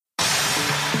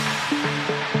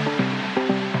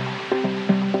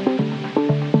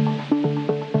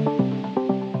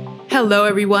Hello,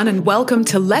 everyone, and welcome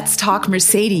to Let's Talk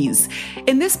Mercedes.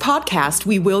 In this podcast,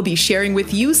 we will be sharing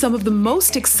with you some of the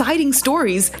most exciting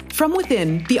stories from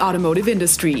within the automotive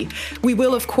industry. We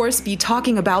will, of course, be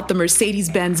talking about the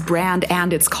Mercedes-Benz brand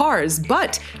and its cars,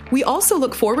 but we also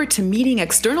look forward to meeting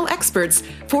external experts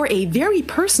for a very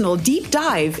personal deep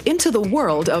dive into the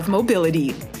world of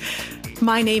mobility.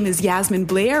 My name is Yasmin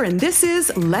Blair, and this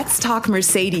is Let's Talk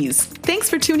Mercedes. Thanks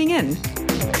for tuning in.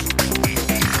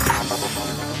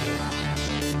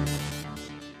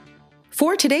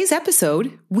 For today's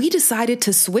episode, we decided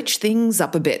to switch things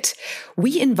up a bit.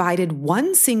 We invited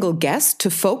one single guest to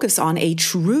focus on a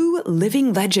true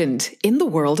living legend in the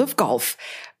world of golf,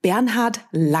 Bernhard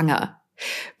Langer.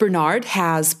 Bernhard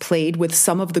has played with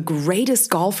some of the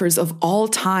greatest golfers of all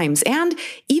times, and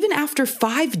even after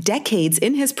 5 decades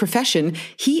in his profession,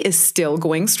 he is still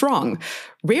going strong.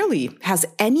 Rarely has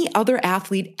any other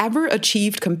athlete ever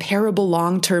achieved comparable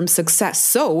long-term success,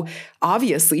 so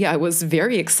obviously I was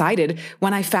very excited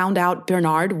when I found out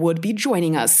Bernhard would be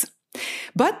joining us.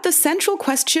 But the central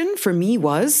question for me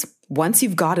was, once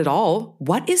you've got it all,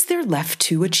 what is there left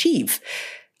to achieve?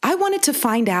 I wanted to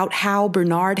find out how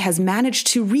Bernhard has managed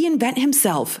to reinvent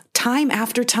himself time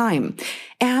after time,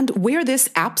 and where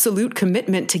this absolute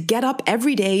commitment to get up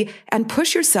every day and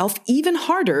push yourself even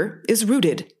harder is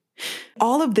rooted.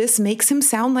 All of this makes him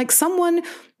sound like someone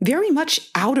very much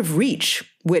out of reach,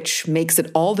 which makes it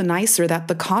all the nicer that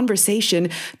the conversation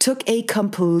took a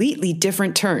completely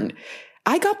different turn.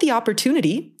 I got the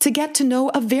opportunity to get to know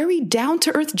a very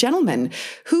down-to-earth gentleman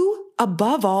who,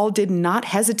 above all, did not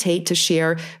hesitate to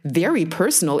share very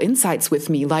personal insights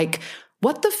with me, like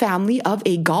what the family of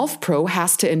a golf pro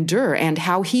has to endure and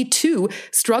how he too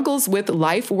struggles with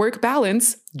life-work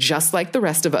balance, just like the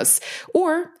rest of us,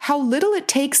 or how little it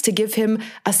takes to give him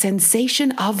a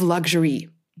sensation of luxury.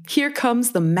 Here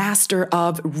comes the master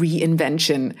of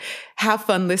reinvention. Have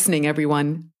fun listening,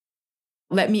 everyone.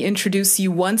 Let me introduce you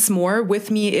once more.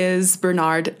 With me is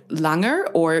Bernhard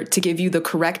Langer, or to give you the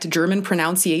correct German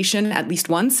pronunciation at least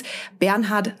once,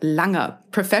 Bernhard Langer,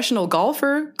 professional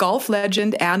golfer, golf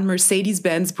legend, and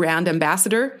Mercedes-Benz brand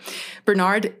ambassador.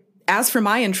 Bernhard, as for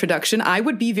my introduction, I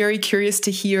would be very curious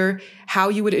to hear how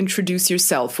you would introduce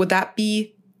yourself. Would that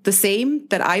be the same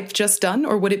that I've just done,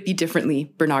 or would it be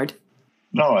differently, Bernhard?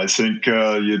 No, I think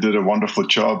you did a wonderful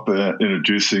job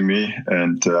introducing me,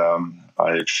 and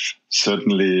I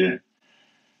certainly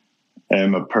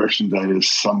am a person that is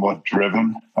somewhat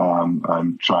driven.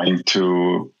 I'm trying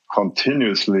to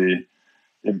continuously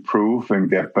improve and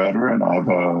get better, and I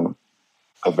have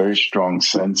a very strong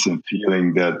sense and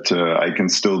feeling that I can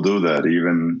still do that.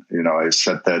 Even, I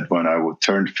said that when I would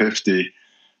turn 50,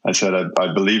 I said,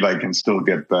 I believe I can still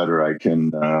get better. I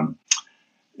can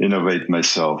innovate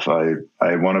myself.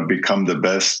 I want to become the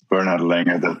best Bernhard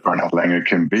Langer that Bernhard Langer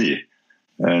can be.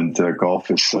 And golf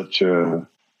is such a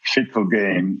fickle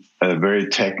game, a very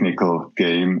technical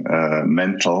game,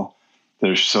 mental.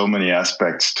 There's so many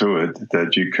aspects to it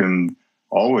that you can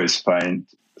always find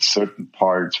certain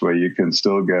parts where you can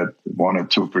still get 1 or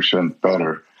 2%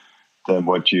 better than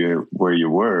where you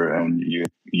were, and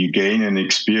you gain an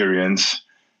experience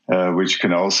which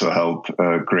can also help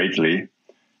greatly.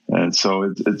 And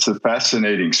so it's a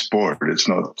fascinating sport. It's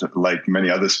not like many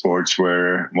other sports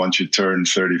where once you turn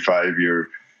 35, you're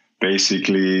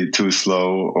basically too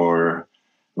slow or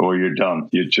you're done.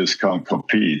 You just can't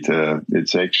compete.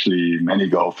 It's actually many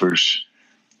golfers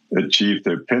achieve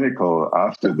their pinnacle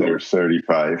after they're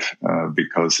 35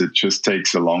 because it just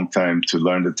takes a long time to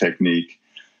learn the technique,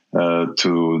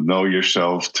 to know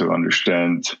yourself, to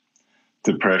understand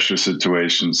the pressure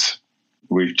situations.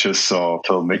 We just saw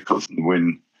Phil Mickelson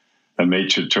win a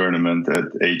major tournament at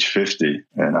age 50.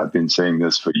 And I've been saying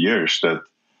this for years, that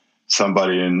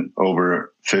somebody in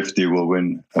over 50 will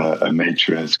win a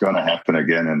major, and it's going to happen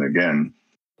again and again.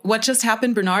 What just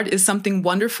happened, Bernhard, is something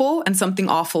wonderful and something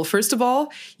awful. First of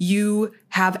all, you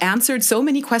have answered so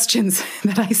many questions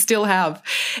that I still have.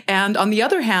 And on the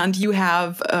other hand, you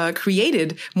have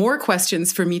created more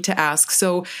questions for me to ask.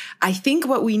 So I think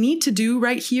what we need to do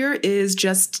right here is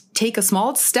just take a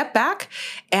small step back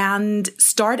and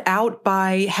start out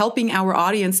by helping our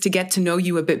audience to get to know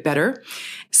you a bit better.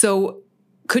 So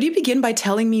could you begin by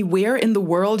telling me where in the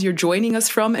world you're joining us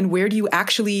from, and where do you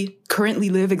actually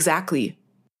currently live exactly?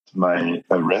 My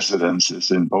residence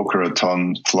is in Boca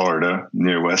Raton, Florida,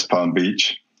 near West Palm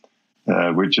Beach,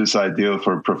 which is ideal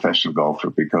for a professional golfer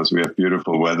because we have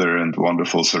beautiful weather and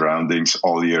wonderful surroundings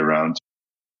all year round.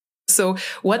 So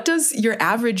what does your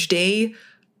average day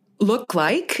look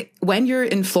like when you're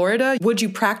in Florida? Would you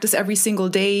practice every single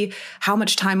day? How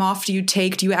much time off do you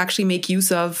take? Do you actually make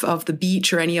use of the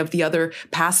beach or any of the other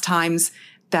pastimes?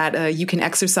 that you can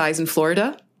exercise in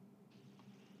Florida?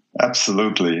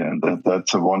 Absolutely. And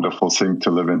that's a wonderful thing to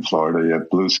live in Florida. You have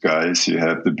blue skies, you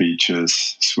have the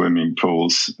beaches, swimming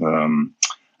pools.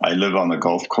 I live on a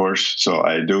golf course, so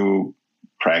I do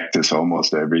practice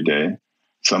almost every day.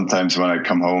 Sometimes when I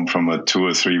come home from a 2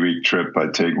 or 3 week trip, I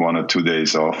take 1 or 2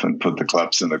 days off and put the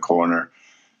clubs in the corner.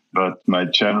 But my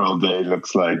general day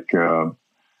looks like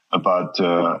about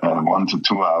 1 to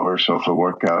 2 hours of a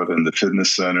workout in the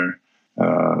fitness center.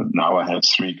 Now I have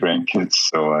 3 grandkids,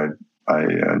 so I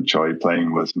enjoy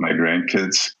playing with my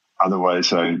grandkids.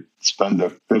 Otherwise, I spend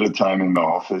a bit of time in my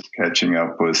office catching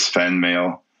up with fan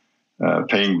mail,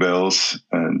 paying bills,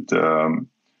 and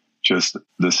just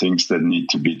the things that need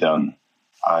to be done.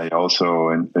 I also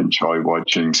enjoy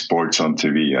watching sports on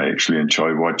TV. I actually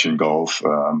enjoy watching golf.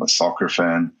 I'm a soccer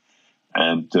fan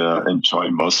and enjoy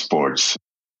most sports.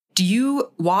 Do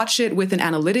you watch it with an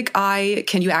analytic eye?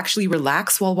 Can you actually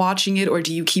relax while watching it? Or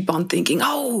do you keep on thinking,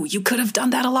 oh, you could have done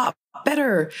that a lot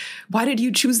better. Why did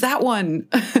you choose that one?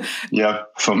 Yeah,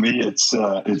 for me,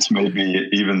 it's maybe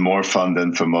even more fun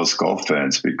than for most golf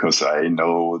fans because I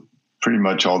know pretty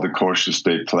much all the courses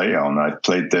they play on. I've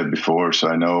played there before, so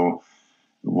I know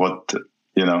what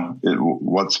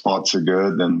spots are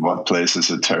good and what places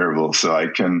are terrible. So I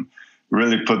can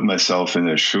really put myself in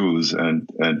their shoes and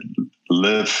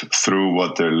live through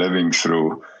what they're living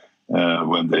through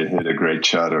when they hit a great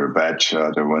shot or a bad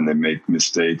shot, or when they make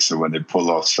mistakes, or when they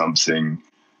pull off something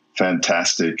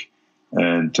fantastic.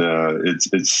 And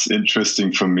it's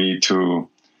interesting for me to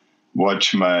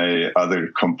watch my other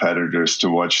competitors, to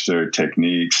watch their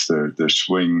techniques, their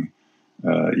swing,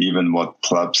 even what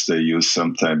clubs they use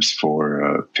sometimes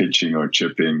for pitching or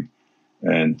chipping,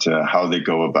 and how they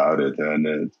go about it.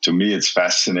 And to me, it's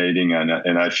fascinating,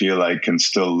 and I feel I can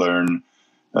still learn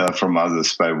from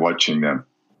others by watching them.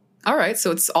 All right. So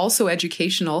it's also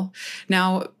educational.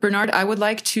 Now, Bernhard, I would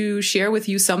like to share with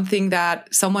you something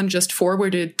that someone just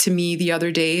forwarded to me the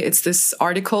other day. It's this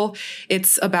article.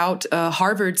 It's about a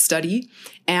Harvard study.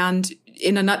 And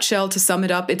in a nutshell, to sum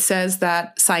it up, it says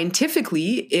that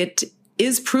scientifically, it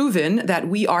is proven that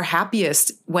we are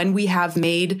happiest when we have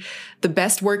made the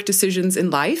best work decisions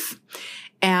in life.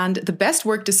 And the best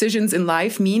work decisions in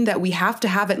life mean that we have to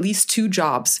have at least 2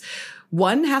 jobs.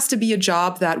 One has to be a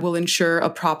job that will ensure a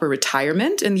proper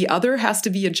retirement, and the other has to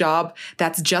be a job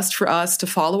that's just for us to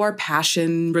follow our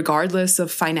passion, regardless of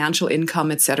financial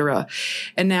income, etc.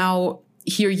 And now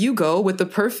here you go with the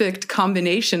perfect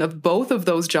combination of both of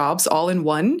those jobs all in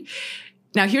one.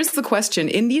 Now, here's the question.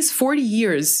 In these 40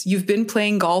 years you've been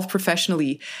playing golf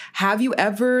professionally, have you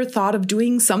ever thought of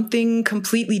doing something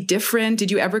completely different? Did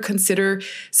you ever consider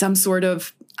some sort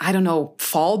of,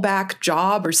 fallback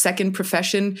job or second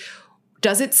profession?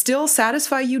 Does it still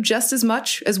satisfy you just as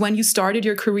much as when you started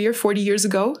your career 40 years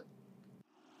ago?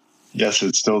 Yes,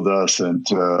 it still does. And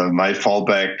my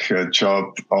fallback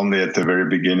job, only at the very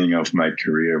beginning of my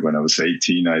career, when I was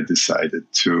 18, I decided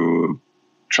to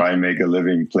try and make a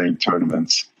living playing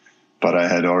tournaments. But I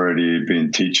had already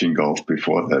been teaching golf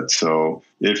before that. So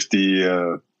if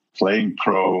the playing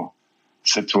pro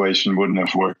situation wouldn't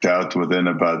have worked out within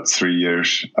about 3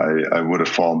 years, I would have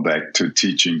fallen back to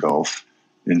teaching golf,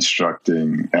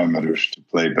 instructing amateurs to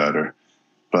play better.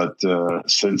 But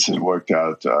since it worked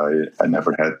out, I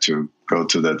never had to go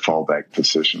to that fallback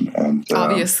position. And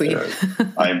obviously,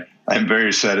 I'm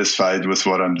very satisfied with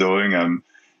what I'm doing. I'm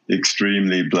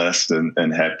extremely blessed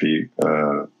and happy.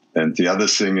 And the other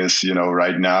thing is,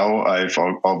 right now,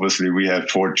 we have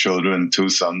 4 children, 2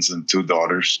 sons and 2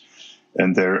 daughters,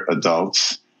 and they're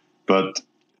adults. But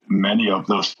many of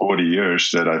those 40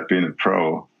 years that I've been a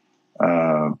pro,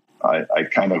 I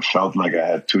kind of felt like I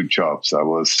had 2 jobs. I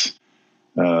was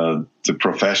the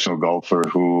professional golfer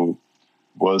who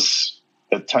was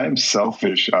at times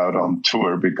selfish out on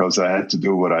tour because I had to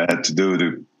do what I had to do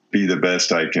to be the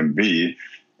best I can be.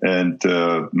 And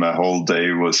my whole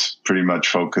day was pretty much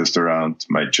focused around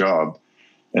my job.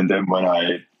 And then when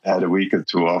I had a week or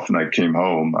 2 off and I came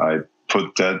home, I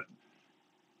put that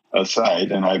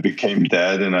aside and I became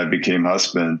dad and I became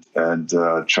husband and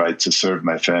tried to serve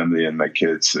my family and my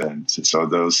kids. And so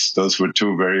those were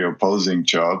 2 very opposing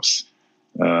jobs,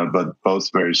 but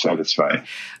both very satisfying.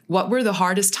 What were the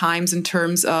hardest times in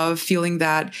terms of feeling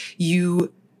that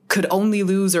you could only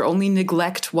lose or only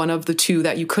neglect one of the 2,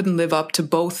 that you couldn't live up to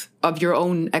both of your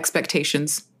own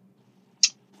expectations?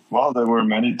 Well, there were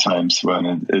many times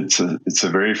when it's a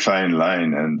very fine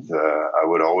line, and I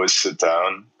would always sit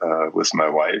down with my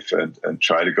wife and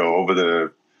try to go over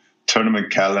the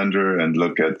tournament calendar and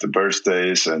look at the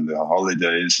birthdays and the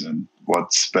holidays and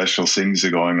what special things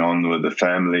are going on with the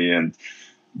family and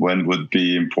when would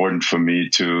be important for me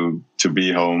to to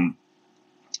be home.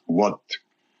 What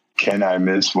can I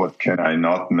miss? What can I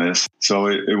not miss? So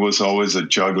it was always a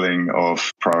juggling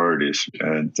of priorities.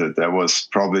 And that was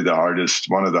probably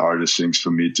one of the hardest things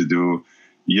for me to do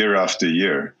year after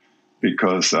year,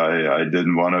 because I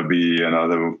didn't want to be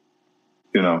another,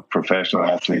 professional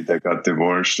athlete that got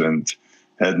divorced and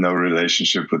had no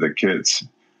relationship with the kids.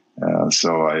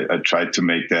 So I tried to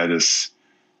make that as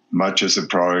much as a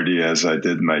priority as I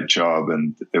did my job,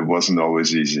 and it wasn't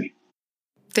always easy.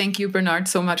 Thank you, Bernhard,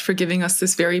 so much for giving us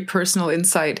this very personal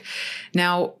insight.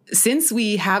 Now, since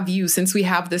we have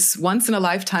this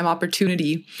once-in-a-lifetime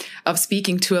opportunity of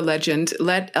speaking to a legend,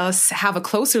 let us have a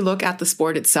closer look at the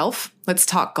sport itself. Let's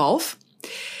talk golf.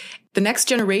 The next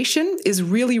generation is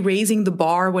really raising the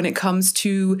bar when it comes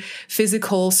to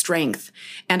physical strength.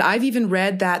 And I've even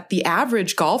read that the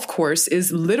average golf course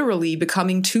is literally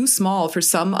becoming too small for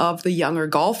some of the younger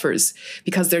golfers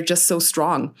because they're just so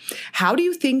strong. How do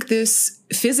you think this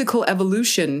physical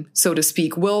evolution, so to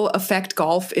speak, will affect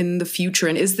golf in the future?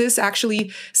 And is this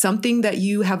actually something that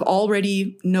you have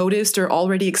already noticed or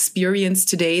already experienced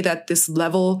today, that this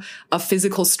level of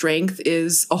physical strength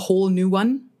is a whole new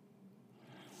one?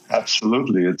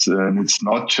 Absolutely. It's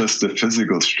not just the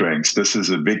physical strength. This is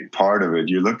a big part of it.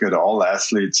 You look at all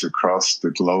athletes across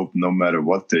the globe, no matter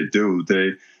what they do,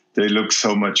 they look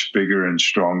so much bigger and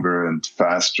stronger and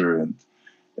faster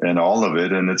and all of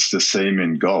it. And it's the same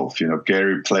in golf.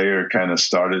 Gary Player kind of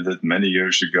started it many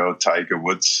years ago. Tiger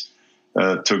Woods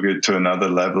took it to another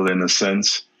level in a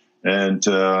sense. And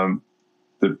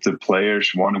the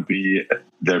players want to be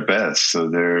their best. So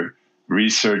they're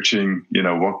researching,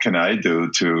 what can I do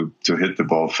to hit the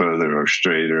ball further or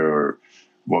straighter, or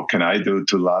what can I do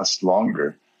to last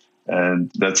longer? And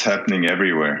that's happening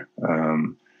everywhere.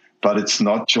 But it's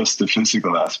not just the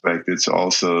physical aspect. It's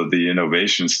also the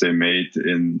innovations they made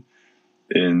in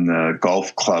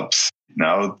golf clubs.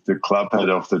 Now the club head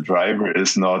of the driver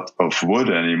is not of wood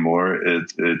anymore.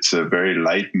 It's a very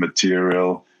light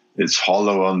material. It's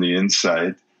hollow on the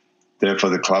inside. Therefore,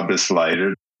 the club is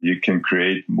lighter. You can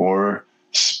create more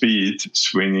speed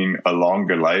swinging a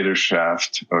longer, lighter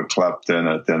shaft or club than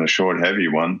a short, heavy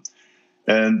one.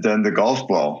 And then the golf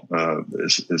ball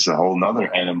is a whole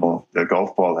nother animal. The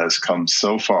golf ball has come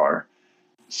so far,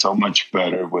 so much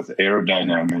better with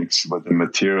aerodynamics, with the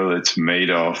material it's made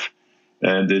of,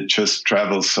 and it just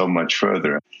travels so much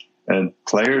further. And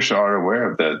players are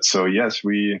aware of that. So yes,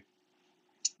 we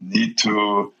need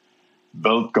to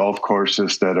build golf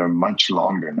courses that are much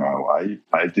longer now.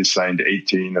 I designed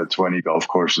 18 or 20 golf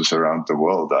courses around the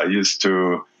world. I used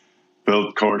to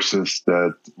build courses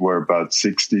that were about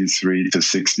 63 to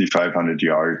 6,500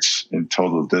 yards in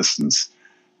total distance.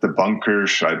 The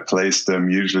bunkers, I placed them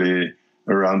usually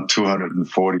around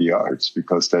 240 yards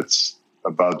because that's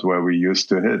about where we used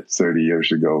to hit 30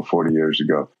 years ago, 40 years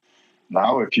ago.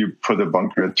 Now, if you put a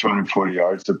bunker at 240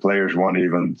 yards, the players won't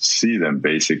even see them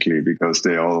basically because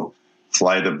they all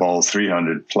fly the ball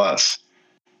 300 plus.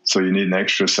 So you need an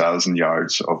extra 1,000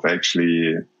 yards of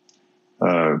actually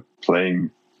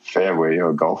playing fairway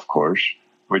or golf course,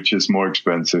 which is more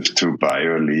expensive to buy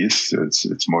or lease.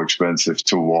 It's more expensive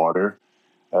to water,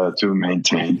 to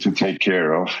maintain, to take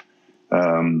care of.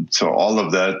 So all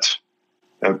of that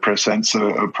presents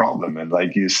a problem. And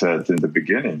like you said in the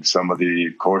beginning, some of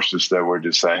the courses that were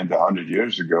designed 100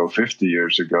 years ago, 50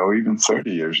 years ago, even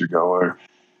 30 years ago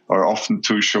are often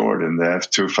too short, and they have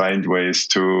to find ways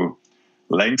to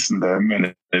lengthen them.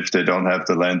 And if they don't have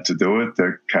the land to do it,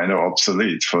 they're kind of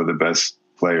obsolete for the best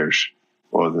players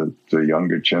or the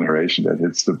younger generation that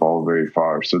hits the ball very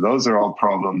far. So those are all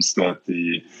problems that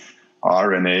the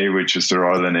RNA, which is the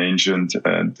Royal and Ancient,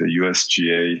 and the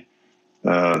USGA,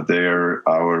 they're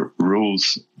our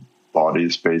rules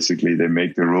bodies, basically. They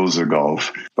make the rules of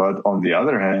golf. But on the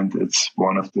other hand, it's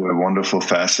one of the wonderful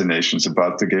fascinations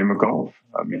about the game of golf.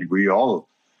 I mean, we all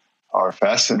are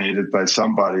fascinated by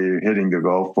somebody hitting the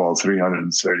golf ball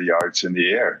 330 yards in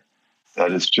the air.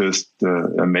 That is just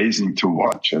amazing to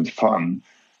watch and fun.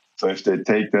 So if they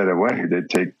take that away, they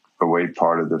take away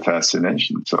part of the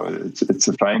fascination. So it's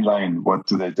a fine line. What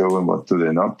do they do and what do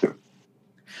they not do?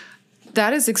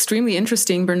 That is extremely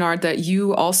interesting, Bernhard, that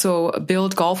you also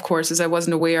build golf courses. I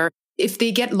wasn't aware. If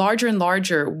they get larger and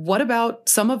larger, what about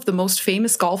some of the most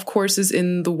famous golf courses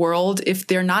in the world? If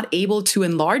they're not able to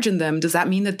enlarge in them, does that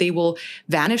mean that they will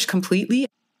vanish completely?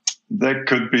 That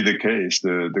could be the case.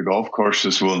 The golf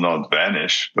courses will not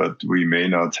vanish, but we may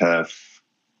not have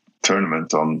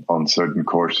tournament on certain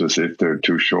courses if they're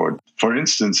too short. For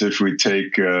instance, if we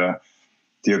take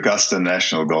the Augusta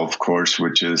National Golf Course,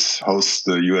 which hosts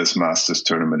the U.S. Masters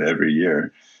tournament every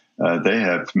year. they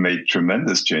have made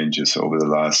tremendous changes over the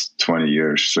last 20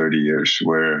 years, 30 years,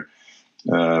 where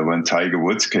when Tiger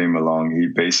Woods came along, he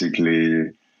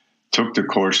basically took the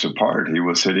course apart. He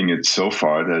was hitting it so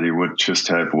far that he would just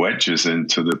have wedges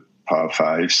into the par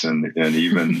fives and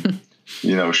even,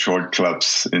 short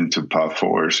clubs into par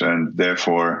fours. And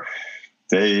therefore,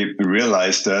 they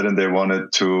realized that and they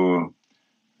wanted to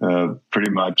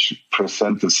pretty much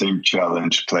present the same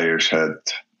challenge players had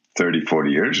 30,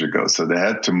 40 years ago. So they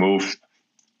had to move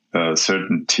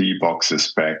certain tee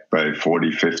boxes back by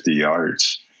 40, 50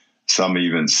 yards, some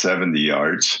even 70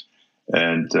 yards.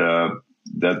 And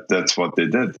that's what they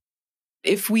did.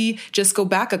 If we just go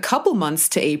back a couple months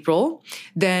to April,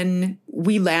 then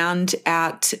we land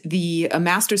at the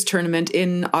Masters tournament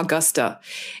in Augusta.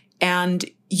 And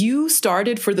you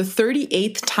started for the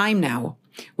 38th time now,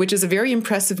 which is a very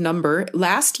impressive number.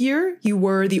 Last year, you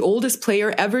were the oldest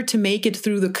player ever to make it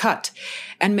through the cut.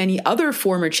 And many other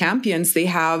former champions, they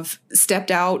have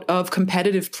stepped out of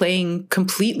competitive playing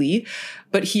completely.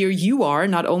 But here you are,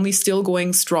 not only still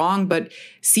going strong, but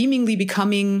seemingly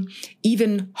becoming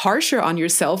even harsher on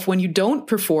yourself when you don't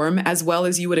perform as well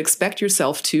as you would expect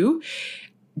yourself to.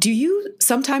 Do you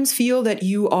sometimes feel that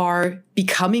you are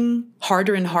becoming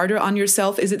harder and harder on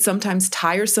yourself? Is it sometimes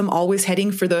tiresome, always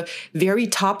heading for the very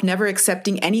top, never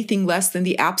accepting anything less than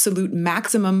the absolute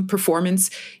maximum performance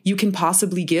you can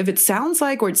possibly give? It sounds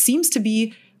like, or it seems to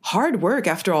be, hard work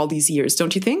after all these years,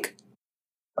 don't you think?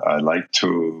 I like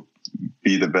to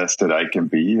be the best that I can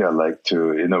be. I like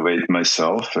to innovate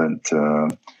myself and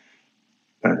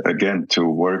again, to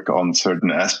work on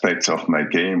certain aspects of my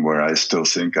game where I still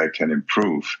think I can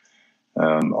improve.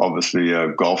 Obviously, a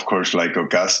golf course like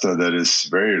Augusta that is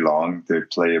very long, they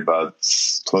play about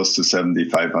close to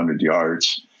 7,500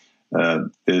 yards,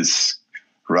 is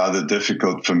rather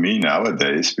difficult for me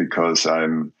nowadays because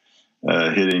I'm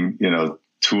hitting,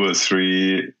 2 or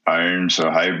 3 irons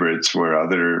or hybrids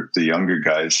where the younger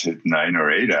guys hit 9 or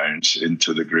 8 irons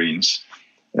into the greens.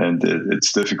 And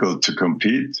it's difficult to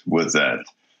compete with that.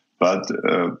 But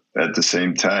at the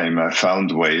same time, I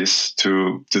found ways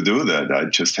to do that. I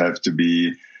just have to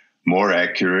be more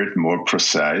accurate, more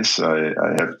precise.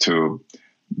 I have to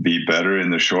be better in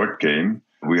the short game.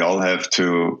 We all have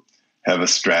to have a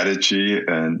strategy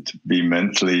and be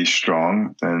mentally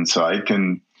strong. And so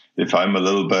if I'm a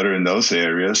little better in those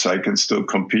areas, I can still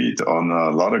compete on a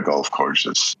lot of golf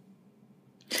courses.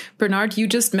 Bernhard, you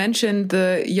just mentioned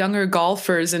the younger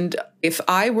golfers, and if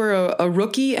I were a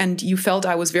rookie and you felt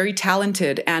I was very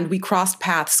talented and we crossed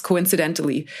paths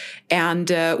coincidentally and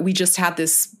we just had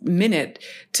this minute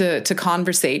to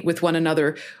conversate with one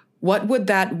another, what would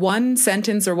that one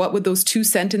sentence or what would those 2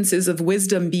 sentences of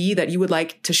wisdom be that you would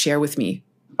like to share with me?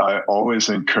 I always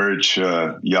encourage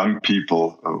young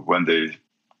people when they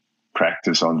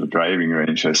practice on the driving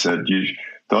range. I said, you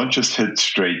don't just hit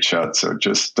straight shots or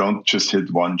don't just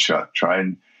hit one shot. Try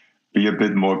and be a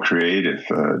bit more creative.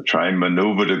 Try and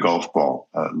maneuver the golf ball.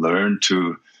 Learn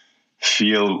to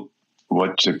feel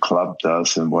what the club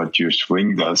does and what your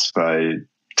swing does by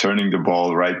turning the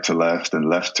ball right to left and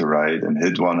left to right and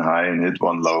hit one high and hit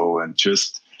one low and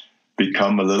just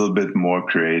become a little bit more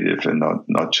creative and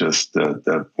not just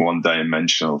that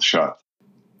one-dimensional shot.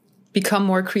 Become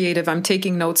more creative. I'm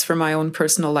taking notes for my own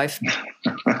personal life.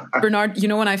 Bernhard,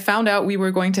 when I found out we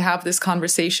were going to have this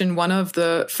conversation, one of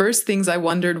the first things I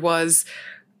wondered was,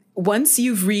 once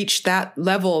you've reached that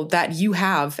level that you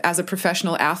have as a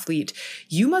professional athlete,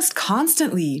 you must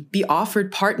constantly be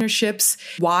offered partnerships.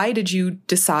 Why did you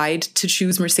decide to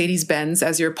choose Mercedes-Benz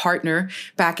as your partner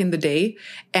back in the day?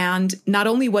 And not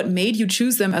only what made you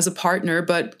choose them as a partner,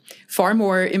 but far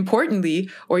more importantly,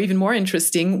 or even more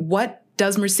interesting, what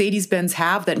does Mercedes-Benz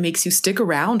have that makes you stick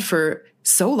around for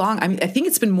so long? I mean, I think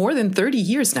it's been more than 30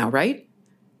 years now, right?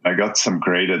 I got some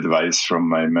great advice from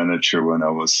my manager when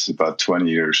I was about 20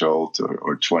 years old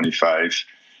or 25.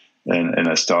 And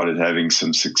I started having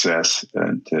some success.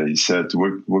 And he said,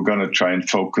 we're going to try and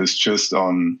focus just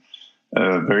on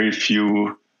very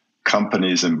few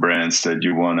companies and brands that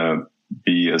you want to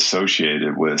be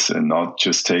associated with and not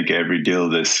just take every deal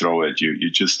they throw at you.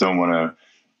 You just don't want to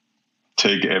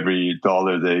take every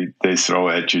dollar they throw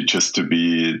at you just to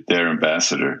be their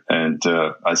ambassador. And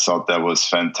I thought that was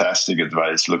fantastic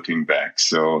advice looking back.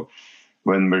 So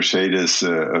when Mercedes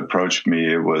approached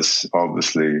me, it was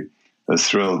obviously a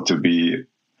thrill to be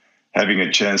having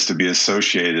a chance to be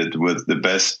associated with the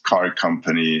best car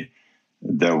company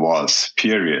there was,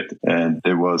 period. And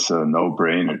it was a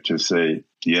no-brainer to say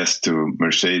yes to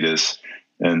Mercedes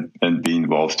and be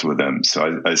involved with them.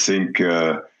 So I think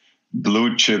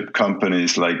blue chip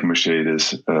companies like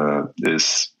Mercedes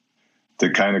is the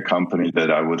kind of company that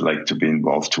I would like to be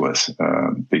involved with,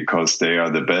 because they are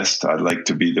the best. I'd like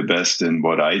to be the best in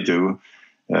what I do.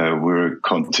 We're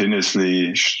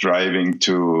continuously striving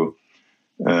to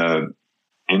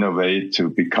innovate, to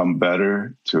become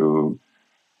better, to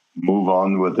move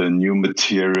on with the new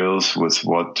materials, with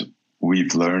what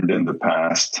we've learned in the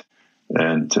past.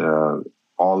 And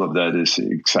all of that is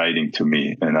exciting to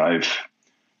me. And I've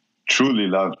truly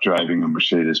loved driving a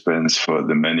Mercedes-Benz for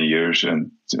the many years.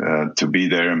 And to be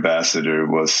their ambassador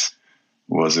was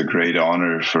a great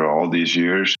honor for all these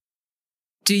years.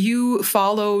 Do you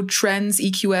follow trends,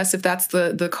 EQS, if that's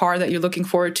the car that you're looking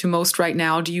forward to most right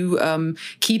now? Do you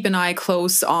keep an eye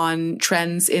close on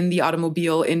trends in the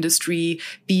automobile industry,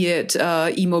 be it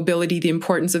e-mobility, the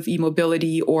importance of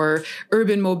e-mobility, or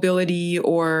urban mobility,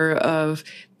 or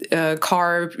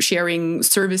car sharing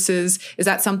services? Is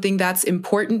that something that's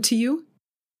important to you?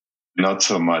 Not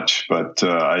so much, but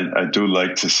I do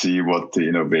like to see what the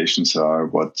innovations are,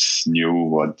 what's new,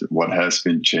 what has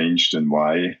been changed, and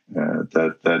why.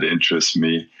 That interests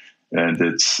me, and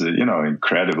it's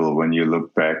incredible when you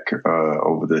look back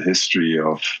over the history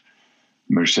of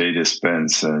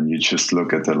Mercedes-Benz, and you just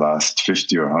look at the last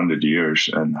 50 or 100 years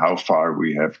and how far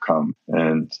we have come.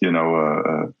 And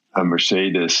a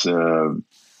Mercedes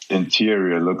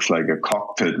interior looks like a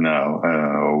cockpit now,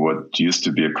 or what used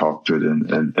to be a cockpit,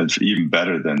 and it's even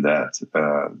better than that.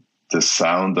 The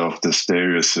sound of the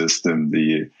stereo system,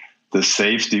 the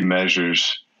safety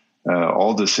measures,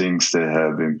 all the things that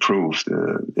have improved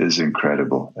is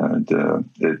incredible, and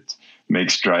it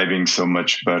makes driving so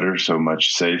much better, so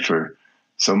much safer,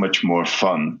 so much more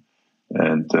fun,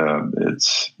 and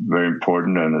it's very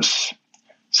important, and it's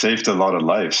saved a lot of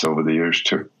lives over the years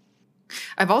too.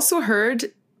 I've also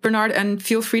heard, Bernhard, and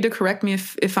feel free to correct me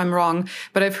if I'm wrong,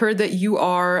 but I've heard that you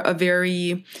are a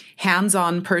very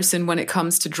hands-on person when it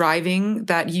comes to driving,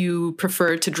 that you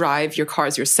prefer to drive your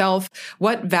cars yourself.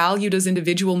 What value does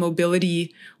individual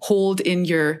mobility hold in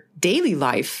your daily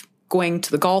life, going to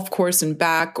the golf course and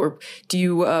back? Or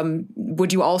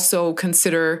would you also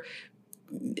consider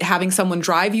having someone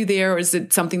drive you there, or is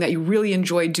it something that you really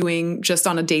enjoy doing just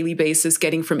on a daily basis,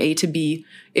 getting from A to B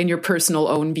in your personal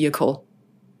own vehicle?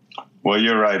 Well,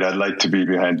 you're right. I'd like to be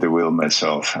behind the wheel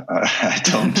myself. I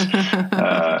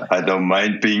don't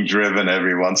mind being driven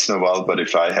every once in a while, but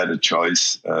if I had a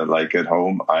choice, like at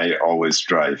home, I always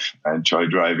drive. I enjoy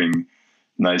driving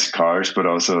nice cars, but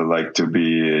also like to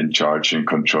be in charge and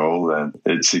control. And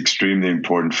it's extremely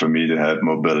important for me to have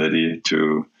mobility,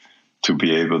 to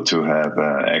be able to have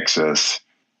access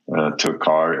to a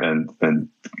car and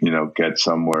get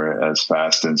somewhere as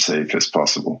fast and safe as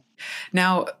possible.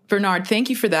 Now, Bernhard, thank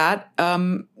you for that.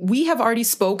 We have already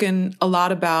spoken a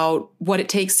lot about what it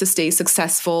takes to stay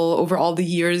successful over all the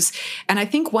years. And I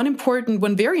think one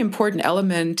very important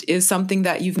element is something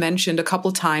that you've mentioned a couple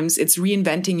of times. It's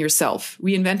reinventing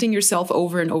yourself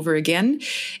over and over again.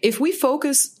 If we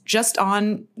focus just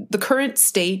on the current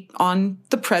state, on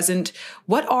the present,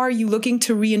 what are you looking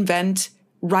to reinvent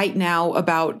right now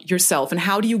about yourself, and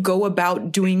how do you go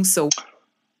about doing so?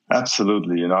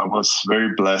 Absolutely. I was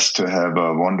very blessed to have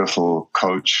a wonderful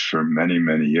coach for many,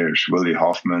 many years, Willi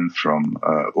Hoffmann from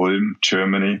Ulm,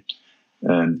 Germany.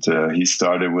 And he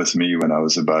started with me when I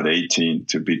was about 18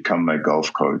 to become my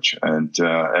golf coach. And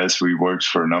as we worked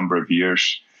for a number of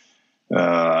years,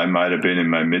 I might have been in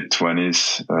my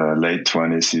mid-20s, late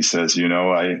 20s. He says,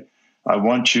 I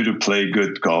want you to play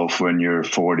good golf when you're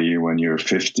 40, when you're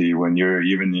 50, when you're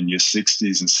even in your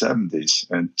 60s and 70s.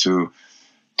 And to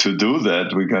do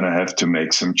that, we're going to have to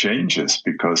make some changes,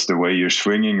 because the way you're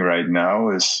swinging right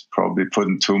now is probably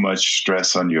putting too much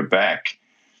stress on your back.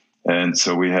 And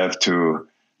so we have to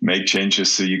make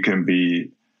changes so you can be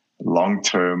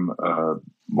long-term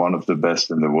one of the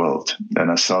best in the world. And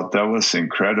I thought that was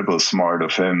incredibly smart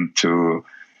of him to,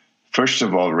 first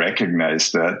of all,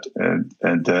 recognize that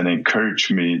and then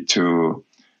encourage me to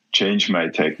change my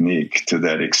technique to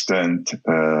that extent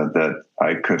that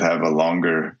I could have a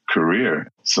longer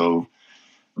career. So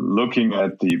looking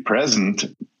at the present,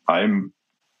 I'm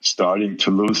starting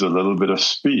to lose a little bit of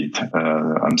speed.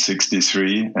 I'm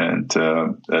 63, and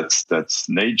that's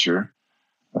nature.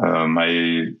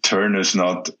 My turn is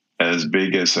not as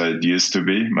big as it used to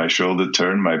be. My shoulder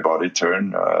turn, my body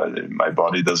turn. My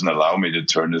body doesn't allow me to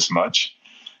turn as much.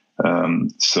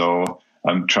 So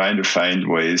I'm trying to find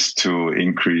ways to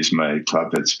increase my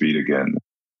club head speed again.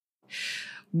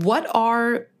 What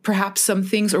are perhaps some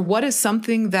things, or what is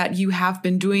something that you have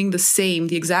been doing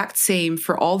the exact same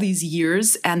for all these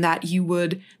years, and that you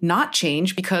would not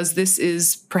change because this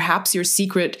is perhaps your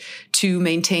secret to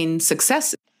maintain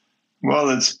success?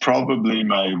 Well, it's probably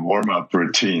my warm-up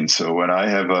routine. So when I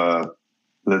have a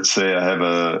let's say I have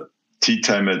a tee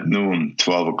time at noon,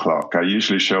 12 o'clock. I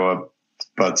usually show up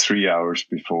about 3 hours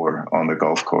before on the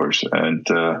golf course. And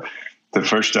the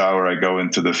first hour I go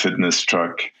into the fitness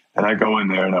truck and I go in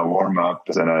there and I warm up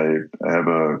and I have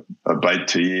a bite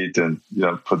to eat and,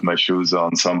 put my shoes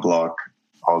on, sunblock,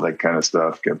 all that kind of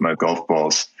stuff, get my golf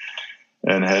balls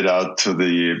and head out to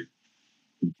the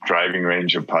driving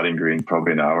range or putting green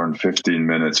probably an hour and 15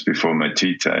 minutes before my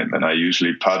tee time. And I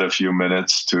usually putt a few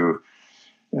minutes to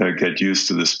get used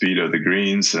to the speed of the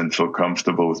greens and feel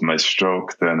comfortable with my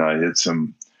stroke. Then I hit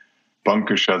some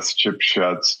bunker shots, chip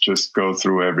shots, just go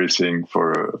through everything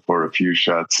for a few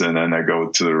shots. And then I go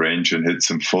to the range and hit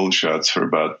some full shots for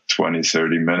about 20,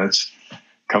 30 minutes.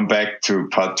 Come back to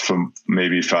putt for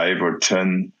maybe 5 or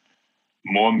 10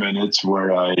 more minutes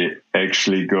where I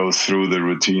actually go through the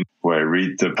routine, where I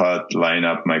read the putt, line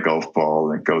up my golf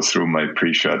ball and go through my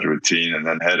pre-shot routine and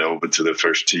then head over to the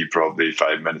first tee probably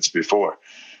 5 minutes before.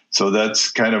 So that's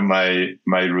kind of my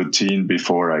routine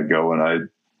before I go. And I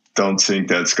don't think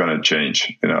that's going to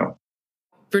change,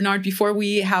 Bernhard, before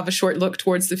we have a short look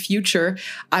towards the future,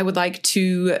 I would like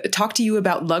to talk to you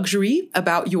about luxury,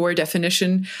 about your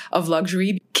definition of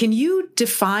luxury. Can you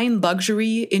define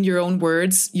luxury in your own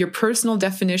words, your personal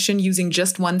definition using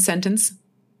just one sentence?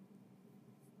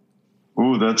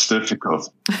 Ooh, that's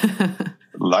difficult.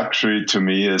 Luxury to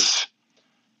me is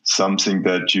something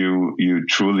that you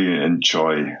truly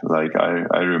enjoy. Like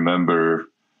I remember,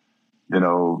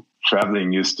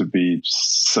 traveling used to be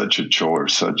such a chore,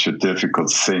 such a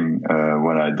difficult thing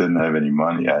when I didn't have any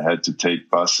money. I had to take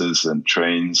buses and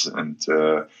trains and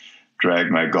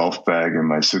drag my golf bag and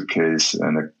my suitcase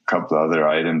and a couple other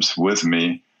items with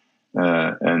me.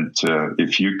 And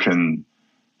if you can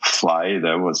fly,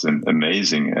 that was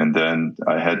amazing. And then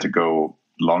I had to go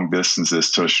long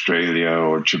distances to Australia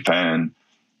or Japan.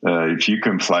 If you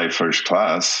can fly first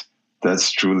class,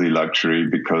 that's truly luxury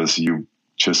because you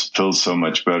just feel so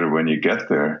much better when you get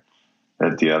there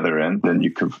at the other end, then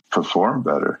you can perform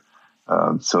better.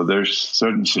 So there's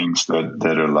certain things that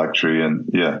are luxury,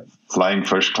 and flying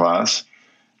first class,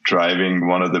 driving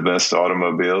one of the best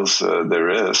automobiles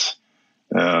there is,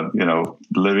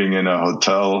 living in a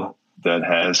hotel that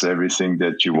has everything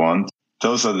that you want.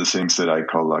 Those are the things that I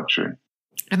call luxury.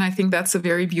 And I think that's a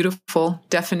very beautiful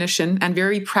definition and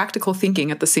very practical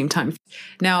thinking at the same time.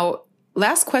 Now,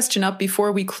 last question up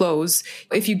before we close.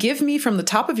 If you give me from the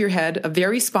top of your head a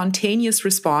very spontaneous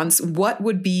response, what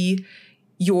would be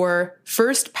your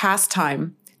first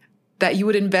pastime that you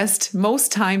would invest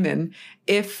most time in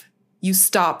if you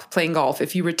stop playing golf,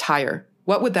 if you retire?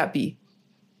 What would that be?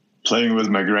 Playing with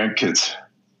my grandkids.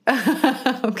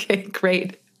 Okay,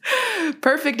 great.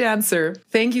 Perfect answer.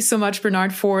 Thank you so much,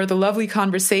 Bernhard, for the lovely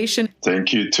conversation.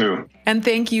 Thank you too. And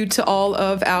thank you to all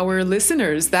of our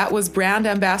listeners. That was brand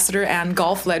ambassador and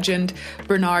golf legend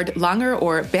Bernhard Langer,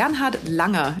 or Bernhard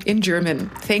Langer in German.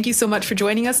 Thank you so much for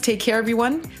joining us. Take care,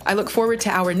 everyone. I look forward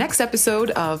to our next episode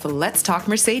of Let's Talk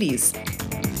Mercedes.